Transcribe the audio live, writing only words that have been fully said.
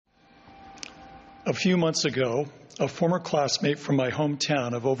A few months ago, a former classmate from my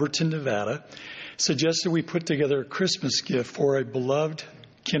hometown of Overton, Nevada, suggested we put together a Christmas gift for a beloved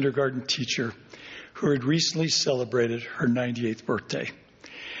kindergarten teacher who had recently celebrated her 98th birthday.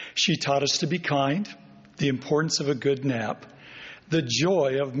 She taught us to be kind, the importance of a good nap, the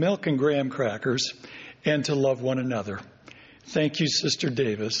joy of milk and graham crackers, and to love one another. Thank you, Sister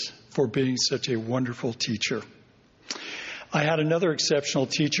Davis, for being such a wonderful teacher. I had another exceptional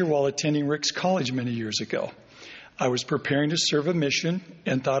teacher while attending Ricks College many years ago. I was preparing to serve a mission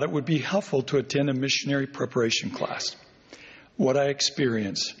and thought it would be helpful to attend a missionary preparation class. What I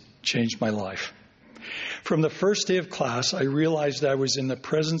experienced changed my life. From the first day of class, I realized I was in the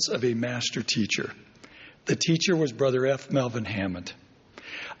presence of a master teacher. The teacher was Brother F. Melvin Hammond.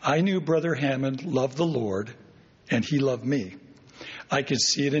 I knew Brother Hammond loved the Lord, and he loved me. I could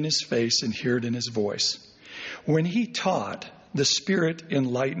see it in his face and hear it in his voice. When he taught, the Spirit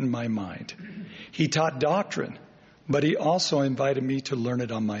enlightened my mind. He taught doctrine, but he also invited me to learn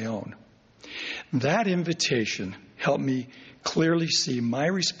it on my own. That invitation helped me clearly see my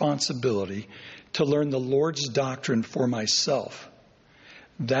responsibility to learn the Lord's doctrine for myself.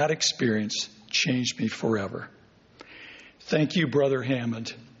 That experience changed me forever. Thank you, Brother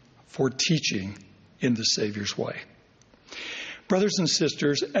Hammond, for teaching in the Savior's way. Brothers and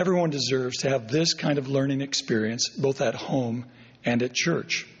sisters, everyone deserves to have this kind of learning experience, both at home and at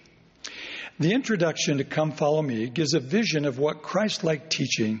church. The introduction to Come Follow Me gives a vision of what Christ-like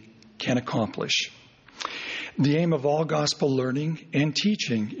teaching can accomplish. The aim of all gospel learning and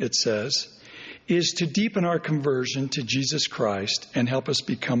teaching, it says, is to deepen our conversion to Jesus Christ and help us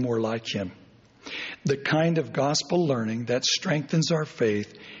become more like Him. The kind of gospel learning that strengthens our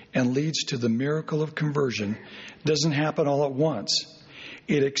faith and leads to the miracle of conversion doesn't happen all at once.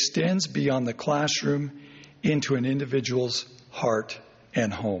 It extends beyond the classroom into an individual's heart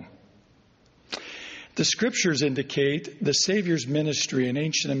and home. The scriptures indicate the Savior's ministry in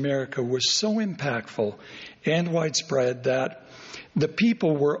ancient America was so impactful and widespread that the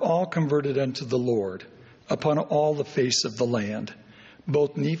people were all converted unto the Lord upon all the face of the land,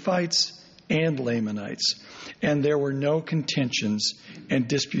 both Nephites and Lamanites, and there were no contentions and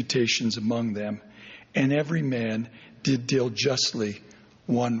disputations among them, and every man did deal justly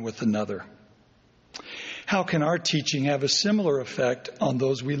one with another. How can our teaching have a similar effect on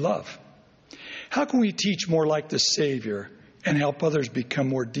those we love? How can we teach more like the Savior and help others become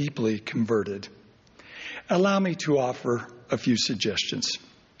more deeply converted? Allow me to offer a few suggestions.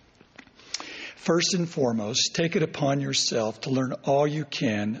 First and foremost, take it upon yourself to learn all you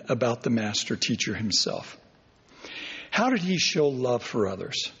can about the Master Teacher himself. How did he show love for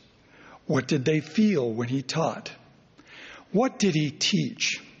others? What did they feel when he taught? What did he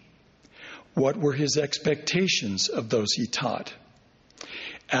teach? What were his expectations of those he taught?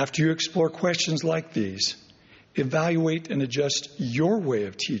 After you explore questions like these, evaluate and adjust your way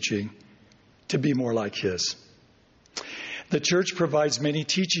of teaching to be more like his. The church provides many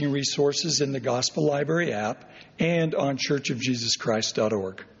teaching resources in the Gospel Library app and on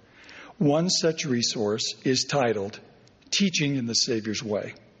churchofjesuschrist.org. One such resource is titled Teaching in the Savior's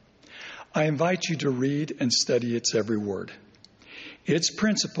Way. I invite you to read and study its every word. Its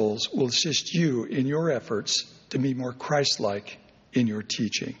principles will assist you in your efforts to be more Christ-like in your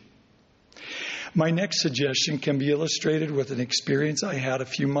teaching. My next suggestion can be illustrated with an experience I had a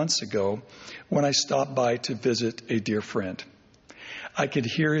few months ago when I stopped by to visit a dear friend. I could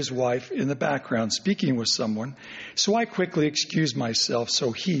hear his wife in the background speaking with someone, so I quickly excused myself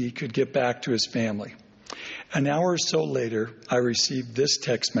so he could get back to his family. An hour or so later, I received this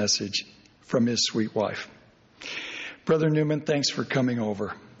text message from his sweet wife. Brother Newman, thanks for coming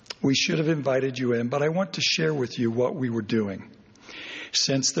over. We should have invited you in, but I want to share with you what we were doing.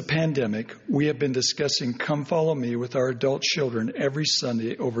 Since the pandemic, we have been discussing Come Follow Me with our adult children every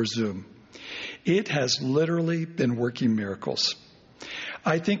Sunday over Zoom. It has literally been working miracles.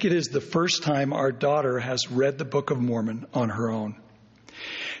 I think it is the first time our daughter has read the Book of Mormon on her own.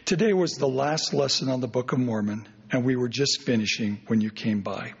 Today was the last lesson on the Book of Mormon, and we were just finishing when you came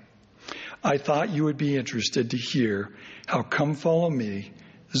by. I thought you would be interested to hear how Come Follow Me,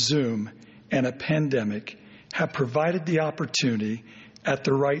 Zoom, and a pandemic have provided the opportunity at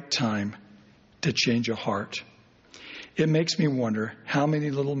the right time to change a heart. It makes me wonder how many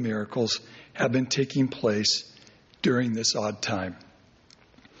little miracles have been taking place during this odd time.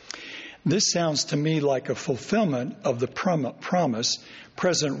 This sounds to me like a fulfillment of the promise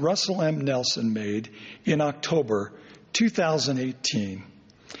President Russell M. Nelson made in October 2018.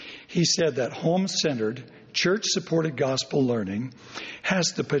 He said that home-centered, church-supported gospel learning has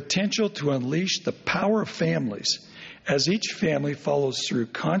the potential to unleash the power of families as each family follows through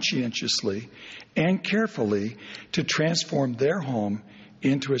conscientiously and carefully to transform their home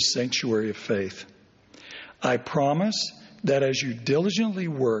into a sanctuary of faith. I promise that as you diligently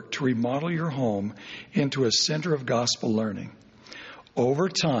work to remodel your home into a center of gospel learning, over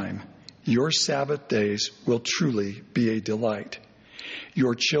time, your Sabbath days will truly be a delight.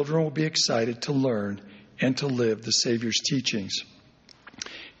 Your children will be excited to learn and to live the Savior's teachings.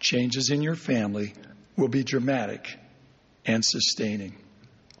 Changes in your family will be dramatic and sustaining.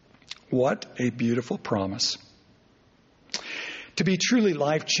 What a beautiful promise. To be truly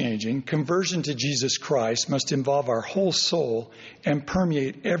life-changing, conversion to Jesus Christ must involve our whole soul and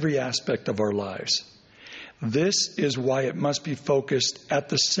permeate every aspect of our lives. This is why it must be focused at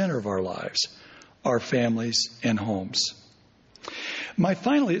the center of our lives, our families and homes. My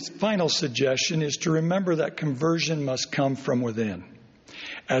final suggestion is to remember that conversion must come from within.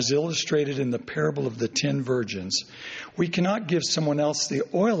 As illustrated in the parable of the 10 virgins, we cannot give someone else the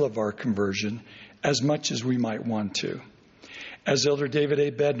oil of our conversion as much as we might want to. As Elder David A.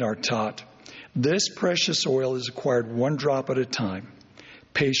 Bednar taught, this precious oil is acquired one drop at a time,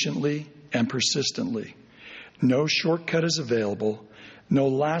 patiently and persistently. No shortcut is available. No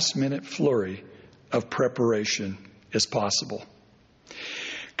last-minute flurry of preparation is possible.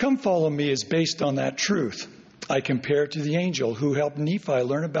 Come Follow Me is based on that truth. I compare it to the angel who helped Nephi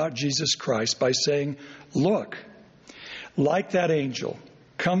learn about Jesus Christ by saying, "Look." Like that angel,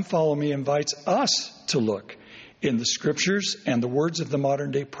 Come Follow Me invites us to look in the scriptures and the words of the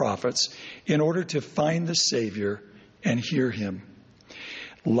modern-day prophets in order to find the Savior and hear him.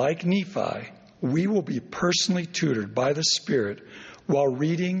 Like Nephi, we will be personally tutored by the Spirit while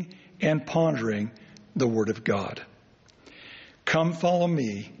reading and pondering the Word of God. Come Follow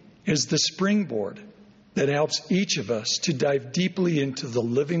Me is the springboard that helps each of us to dive deeply into the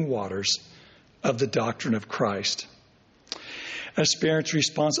living waters of the doctrine of Christ. A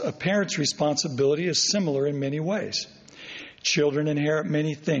parent's responsibility is similar in many ways. Children inherit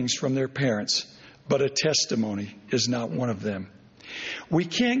many things from their parents, but a testimony is not one of them. We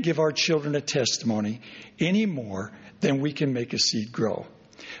can't give our children a testimony any more than we can make a seed grow.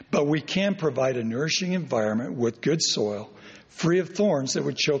 But we can provide a nourishing environment with good soil, free of thorns that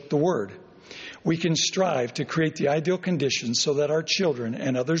would choke the word. We can strive to create the ideal conditions so that our children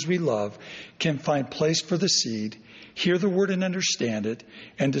and others we love can find place for the seed, hear the word and understand it,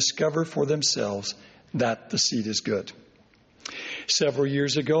 and discover for themselves that the seed is good. Several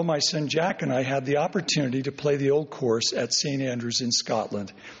years ago, my son Jack and I had the opportunity to play the old course at St. Andrews in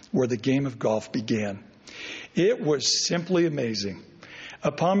Scotland, where the game of golf began. It was simply amazing.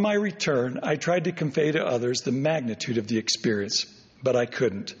 Upon my return, I tried to convey to others the magnitude of the experience, but I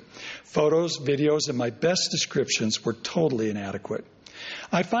couldn't. Photos, videos, and my best descriptions were totally inadequate.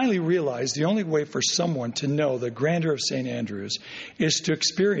 I finally realized the only way for someone to know the grandeur of St. Andrews is to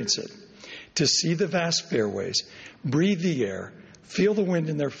experience it, to see the vast fairways, breathe the air, feel the wind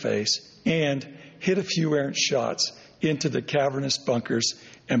in their face, and hit a few errant shots into the cavernous bunkers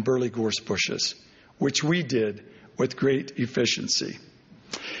and burly gorse bushes, which we did with great efficiency.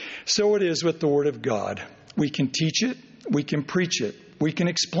 So it is with the Word of God. We can teach it, we can preach it, we can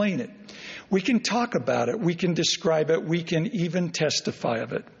explain it, we can talk about it, we can describe it, we can even testify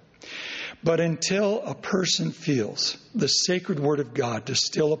of it. But until a person feels the sacred Word of God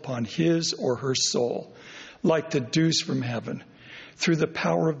distill upon his or her soul, like the dews from heaven, through the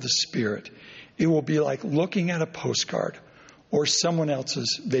power of the Spirit, it will be like looking at a postcard or someone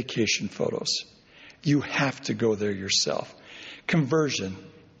else's vacation photos. You have to go there yourself. Conversion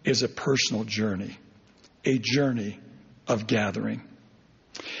is a personal journey, a journey of gathering.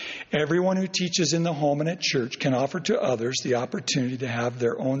 Everyone who teaches in the home and at church can offer to others the opportunity to have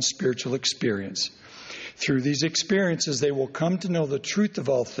their own spiritual experience. Through these experiences, they will come to know the truth of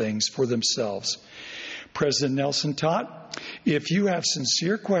all things for themselves. President Nelson taught, if you have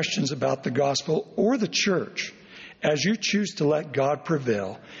sincere questions about the gospel or the church, as you choose to let God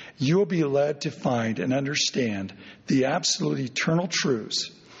prevail, you will be led to find and understand the absolute eternal truths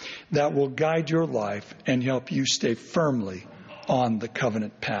that will guide your life and help you stay firmly on the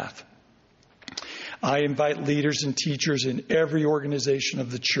covenant path. I invite leaders and teachers in every organization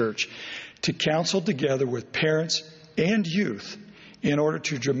of the church to counsel together with parents and youth in order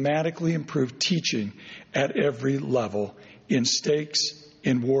to dramatically improve teaching at every level, in stakes,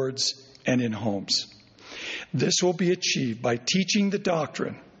 in wards, and in homes. This will be achieved by teaching the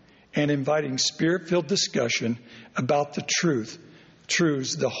doctrine and inviting Spirit-filled discussion about the truths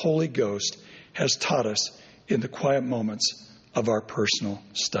the Holy Ghost has taught us in the quiet moments of our personal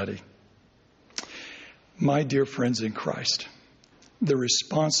study. My dear friends in Christ, the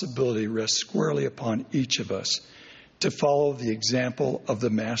responsibility rests squarely upon each of us to follow the example of the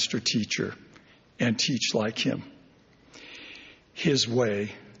master teacher and teach like him. His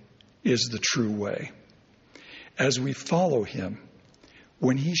way is the true way. As we follow him,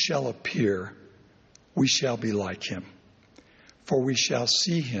 when he shall appear, we shall be like him, for we shall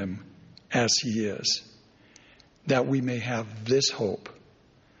see him as he is, that we may have this hope,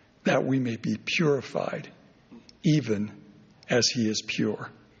 that we may be purified, even as he is pure.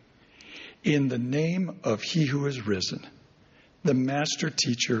 In the name of he who is risen, the master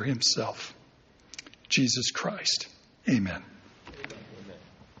teacher himself, Jesus Christ. Amen.